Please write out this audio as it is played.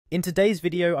In today's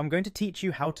video, I'm going to teach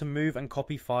you how to move and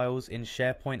copy files in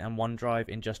SharePoint and OneDrive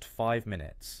in just 5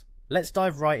 minutes. Let's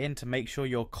dive right in to make sure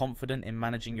you're confident in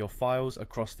managing your files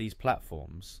across these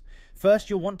platforms. First,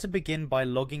 you'll want to begin by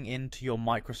logging into your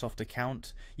Microsoft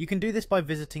account. You can do this by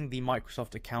visiting the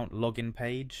Microsoft account login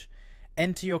page.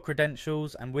 Enter your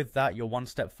credentials, and with that, you're one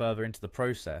step further into the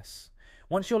process.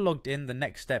 Once you're logged in, the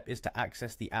next step is to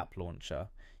access the app launcher.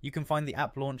 You can find the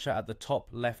app launcher at the top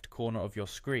left corner of your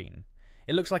screen.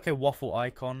 It looks like a waffle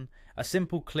icon. A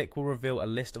simple click will reveal a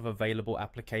list of available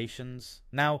applications.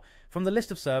 Now, from the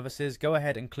list of services, go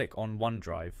ahead and click on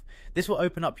OneDrive. This will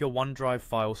open up your OneDrive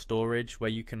file storage where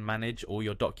you can manage all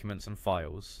your documents and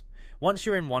files. Once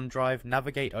you're in OneDrive,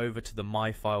 navigate over to the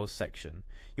My Files section.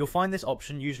 You'll find this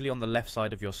option usually on the left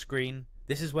side of your screen.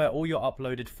 This is where all your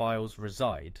uploaded files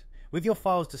reside. With your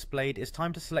files displayed, it's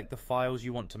time to select the files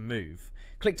you want to move.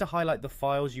 Click to highlight the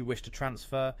files you wish to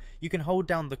transfer. You can hold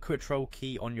down the Control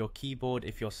key on your keyboard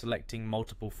if you're selecting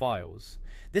multiple files.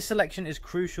 This selection is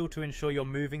crucial to ensure you're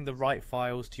moving the right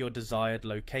files to your desired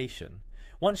location.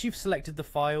 Once you've selected the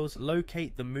files,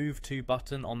 locate the Move To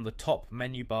button on the top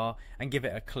menu bar and give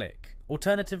it a click.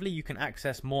 Alternatively, you can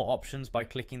access more options by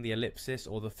clicking the ellipsis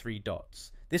or the 3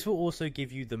 dots. This will also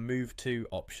give you the Move To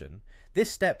option. This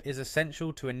step is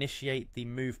essential to initiate the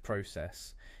move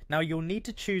process. Now you'll need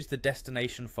to choose the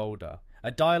destination folder.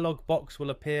 A dialog box will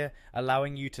appear,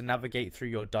 allowing you to navigate through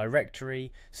your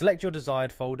directory. Select your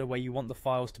desired folder where you want the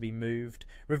files to be moved.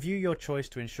 Review your choice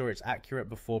to ensure it's accurate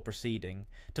before proceeding.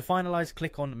 To finalize,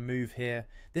 click on Move Here.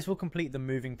 This will complete the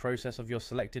moving process of your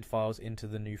selected files into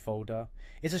the new folder.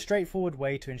 It's a straightforward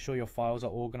way to ensure your files are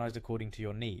organized according to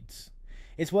your needs.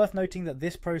 It's worth noting that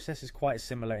this process is quite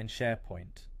similar in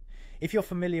SharePoint. If you're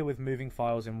familiar with moving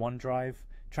files in OneDrive,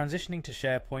 transitioning to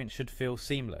SharePoint should feel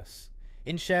seamless.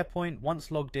 In SharePoint,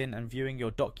 once logged in and viewing your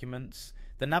documents,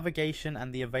 the navigation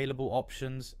and the available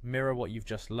options mirror what you've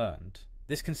just learned.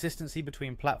 This consistency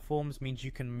between platforms means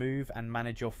you can move and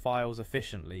manage your files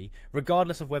efficiently,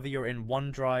 regardless of whether you're in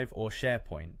OneDrive or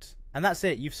SharePoint. And that's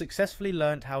it, you've successfully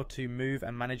learned how to move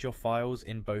and manage your files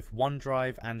in both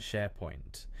OneDrive and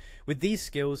SharePoint. With these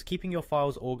skills, keeping your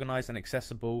files organized and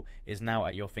accessible is now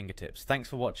at your fingertips. Thanks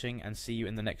for watching and see you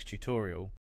in the next tutorial.